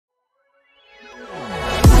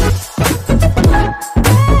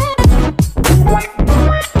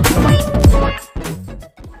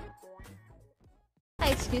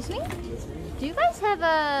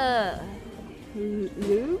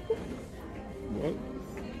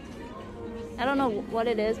I don't know what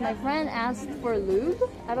it is. My friend asked for lube.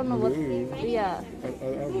 I don't know what. Yeah. I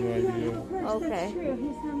have no idea. Okay.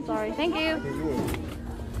 Sorry. Thank you.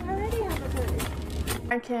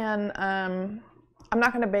 I can. I'm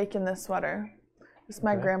not gonna bake in this sweater. It's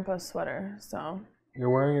my grandpa's sweater, so.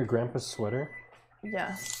 You're wearing your grandpa's sweater?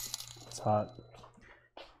 Yeah. It's hot.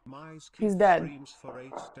 He's dead.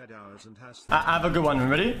 I have a good one.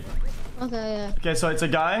 Ready? Okay. Yeah. Okay, so it's a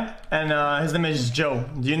guy, and his name is Joe.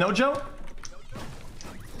 Do you know Joe?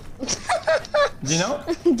 Do you know?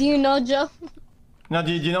 Do you know Joe? No,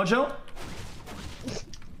 do you know Joe?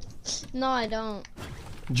 No, I don't.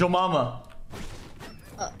 Joe Mama.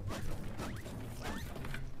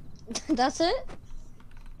 That's it?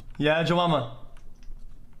 Yeah, Joe Mama.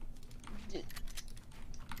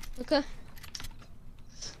 Okay.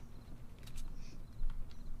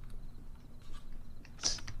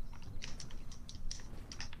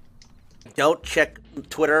 Don't check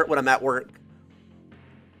Twitter when I'm at work.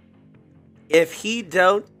 If he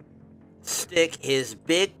don't stick his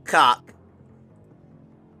big cock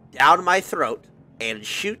down my throat and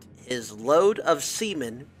shoot his load of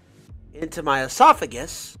semen into my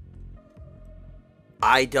esophagus,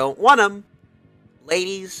 I don't want him.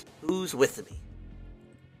 Ladies, who's with me?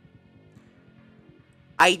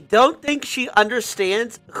 I don't think she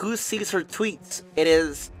understands who sees her tweets. It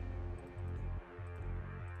is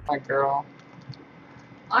my girl.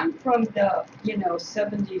 I'm from the,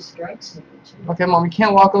 70 strikes age. Okay, Mom, you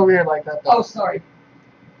can't walk over here like that, though. Oh, sorry.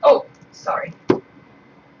 Oh, sorry.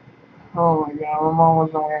 Oh my god, my mom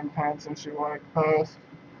was not wearing pants and she wore clothes.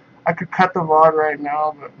 I could cut the VOD right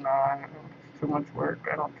now, but nah, it's too much work.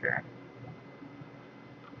 I don't care.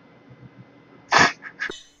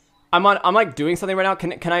 I'm like doing something right now.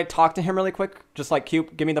 Can I talk to him really quick? Just like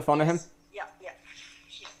Cube, give me the phone to him. Yeah.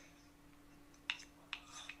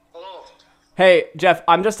 Hello. Hey, Jeff,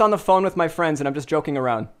 I'm just on the phone with my friends and I'm just joking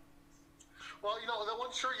around. Well, that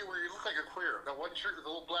one shirt you wear, you look like a queer. That one shirt, the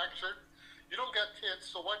little black shirt. You don't got tits,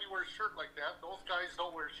 so why do you wear a shirt like that? Those guys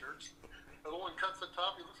don't wear shirts. The one cuts the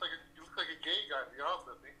top, you look like a gay guy, to be honest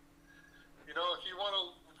with me. If you want to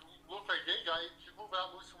look like a gay guy, you should move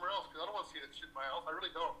out and move somewhere else, because I don't want to see that shit in my house. I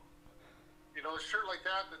really don't. A shirt like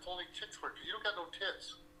that's only chicks wear, because you don't got no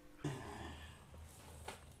tits.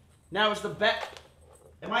 Now is the bet.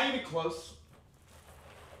 Am I even close?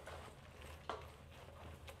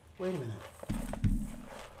 Wait a minute.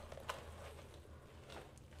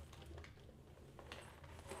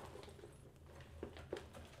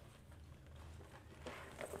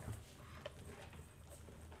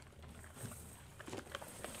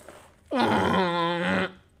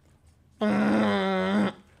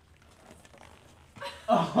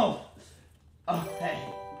 Oh, hey.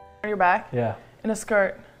 On your back? Yeah. In a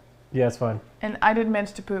skirt. Yeah, it's fine. And I did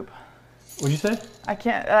manage to poop. What'd you say? I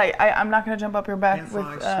can't. I'm not gonna jump up your back with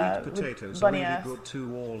bunny ass.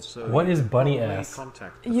 What is bunny ass?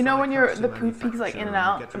 You know when the poop peeks like in and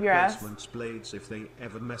out of your ass?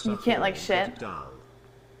 You can't like shit.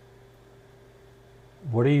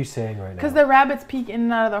 What are you saying right now? Because the rabbits peek in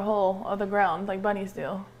and out of the hole of the ground like bunnies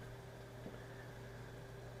do.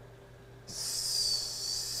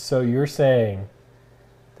 So you're saying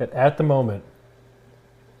that at the moment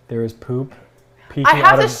there is poop peeking I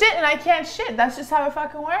have out to of... shit and I can't shit. That's just how it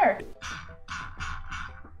fucking works.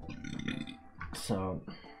 So,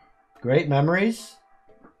 great memories.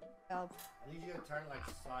 I need you to turn like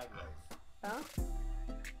sideways. Huh?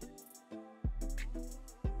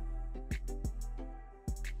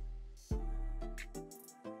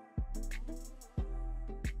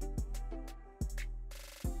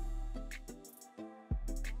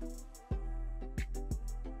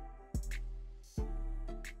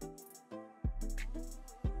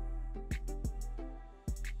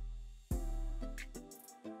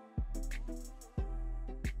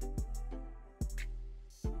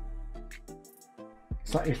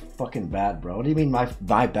 It's not your fucking bad, bro. What do you mean my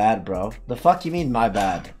bad, bro? The fuck you mean my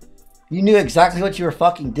bad? You knew exactly what you were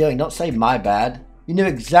fucking doing. Don't say my bad. You knew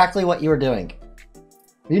exactly what you were doing.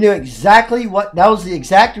 You knew exactly what... That was the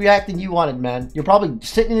exact reacting you wanted, man. You're probably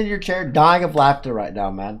sitting in your chair dying of laughter right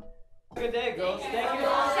now, man. Good day, girls. Thank you.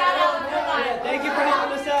 Thank you for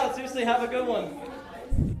helping us out. Seriously, have a good one.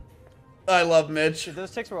 I love Mitch. Dude,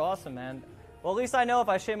 those chicks were awesome, man. Well, at least I know if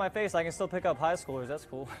I shave my face, I can still pick up high schoolers. That's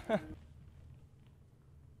cool.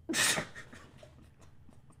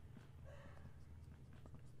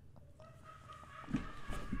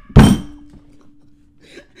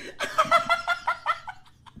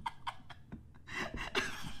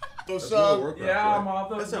 So, yeah, I'm off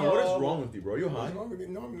the Listen, what is wrong with you, bro? Are you high? What's wrong with me?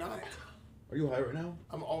 No, I'm not. Are you high right now?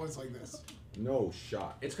 I'm always like this. No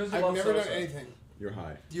shot. It's because I've never done anything. You're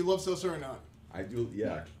high. Do you love Sosa or not? I do.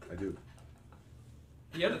 Yeah, I do.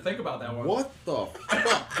 You had to think about that one. What the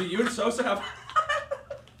fuck? Do you and Sosa have?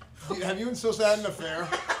 Have you and Sosa had an affair?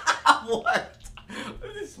 What?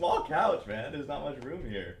 It's a small couch, man. There's not much room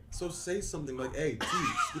here. So say something like, "Hey, T,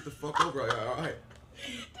 scoot the fuck over." All right.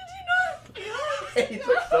 It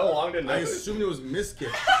took so long to I notice. assumed it was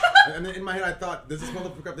Miskiff. And then in my head I thought, does this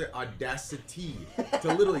motherfucker have the audacity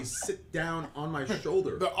to literally sit down on my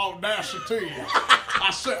shoulder? The audacity.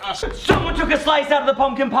 I said. Someone took a slice out of the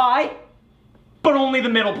pumpkin pie, but only the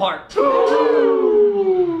middle part.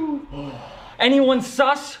 Anyone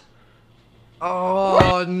sus?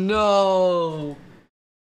 Oh no.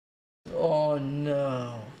 Oh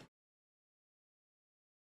no.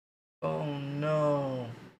 Oh no.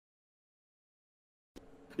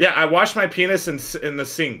 Yeah, I wash my penis in the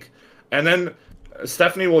sink, and then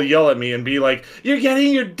Stephanie will yell at me and be like, "You're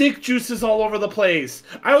getting your dick juices all over the place.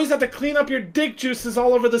 I always have to clean up your dick juices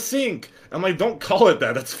all over the sink." I'm like, "Don't call it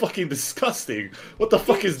that. That's fucking disgusting. What the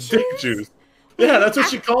fuck is dick juice?" Yeah, that's what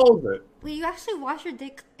she calls it. Will you actually wash your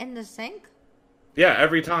dick in the sink? Yeah,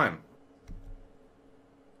 every time.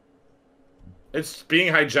 It's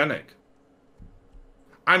being hygienic.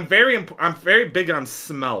 I'm very big on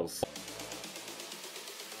smells.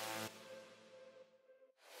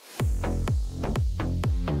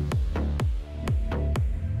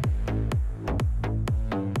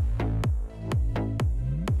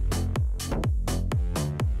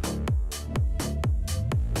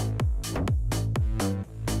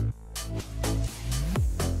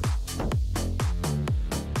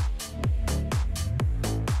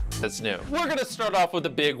 That's new. We're gonna start off with a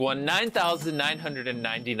big one,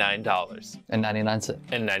 $9,999. And 99 cents.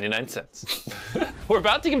 And 99 cents. We're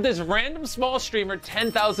about to give this random small streamer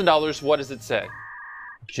 $10,000. What does it say?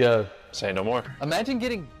 Joe. Say no more. Imagine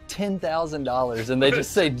getting $10,000 and they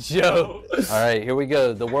just say Joe. All right, here we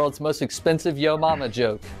go. The world's most expensive Yo Mama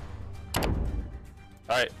joke. All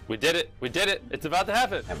right, we did it. We did it. It's about to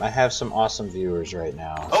happen. I have some awesome viewers right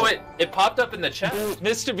now. Oh wait, it popped up in the chat.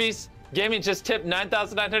 Mr. Beast Gaming just tipped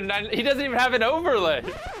 $9,999. He doesn't even have an overlay.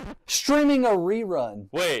 Streaming a rerun.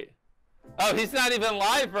 Wait. Oh, he's not even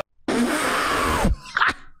live, bro.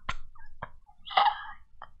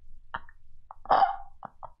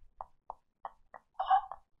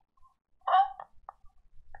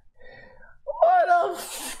 What a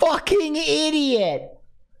fucking idiot!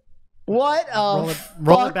 What a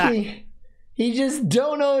roll it back. fucking... He just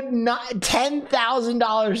donated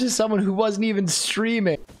 $10,000 to someone who wasn't even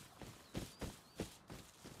streaming.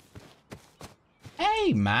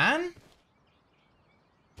 Hey, man.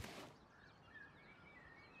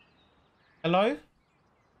 Hello?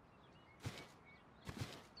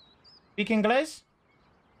 Speak English?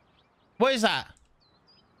 What is that?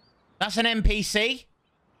 That's an NPC?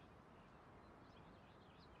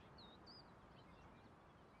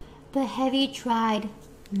 But have you tried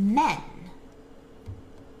men?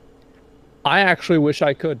 I actually wish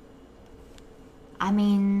I could. I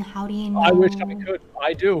mean, how do you know? I wish I could.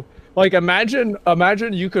 I do. Like, imagine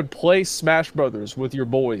you could play Smash Brothers with your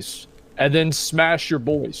boys, and then smash your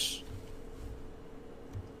boys.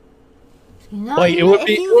 No, Like, it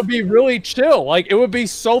would be really chill. Like, it would be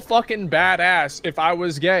so fucking badass if I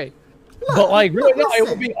was gay. But like, really, no, it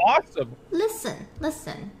would be awesome. Listen.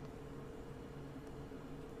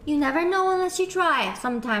 You never know unless you try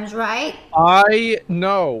sometimes, right? I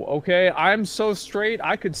know, okay? I'm so straight,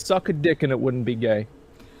 I could suck a dick and it wouldn't be gay.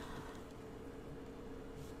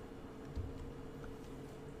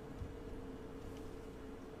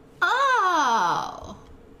 Oh.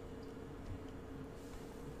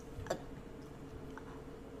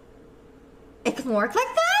 It can work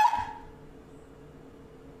like that?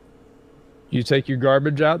 You take your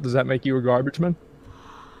garbage out, does that make you a garbage man?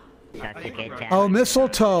 Oh,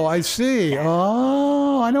 mistletoe, I see.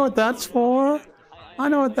 Oh, I know what that's for. I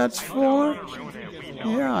know what that's for.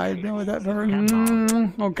 Yeah, I know what that's for.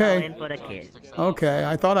 Okay. Okay,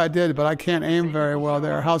 I thought I did, but I can't aim very well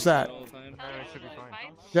there. How's that?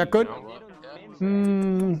 Is that good?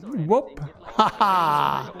 Whoop. Ha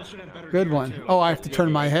ha. Good one. Oh, I have to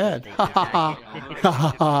turn my head. Ha ha ha. Ha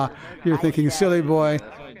ha ha. You're thinking, silly boy.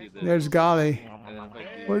 There's Golly.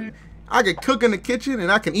 What? I can cook in the kitchen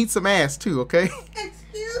and I can eat some ass too, okay?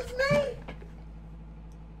 Excuse me?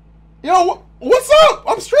 Yo, what's up?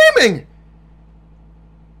 I'm streaming.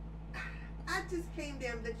 I just came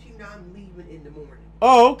down to let you know I'm leaving in the morning.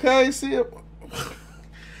 Oh, okay. See you.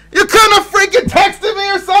 You couldn't have freaking texted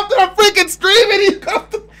me or something. I'm freaking streaming. You come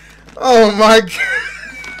to... Oh my god.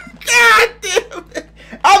 God damn it.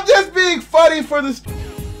 I'm just being funny for the...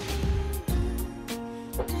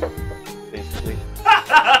 Basically.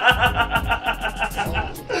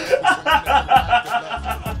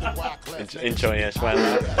 enjoying it. Smile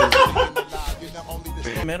out.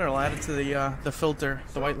 Man, I'll add it to the filter,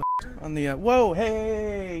 the white on the. Whoa,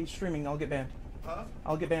 hey, streaming. I'll get banned. Huh?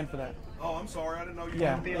 I'll get banned for that. Oh, I'm sorry. I didn't know you.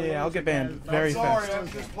 Yeah, I'll get banned very sorry, fast. I'm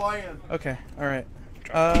just playing. Okay, all right.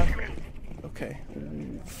 Okay.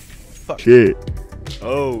 Fuck. Shit.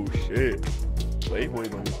 Oh shit. Wait. What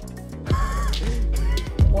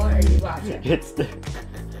are you watching? It's the.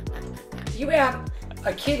 You have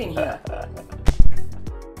a kid in here.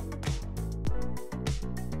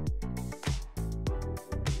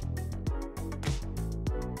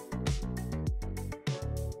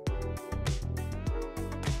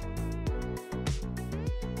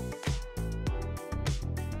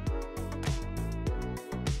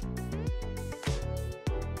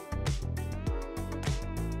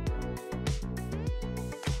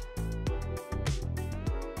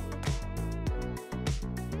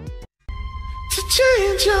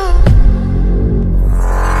 Change your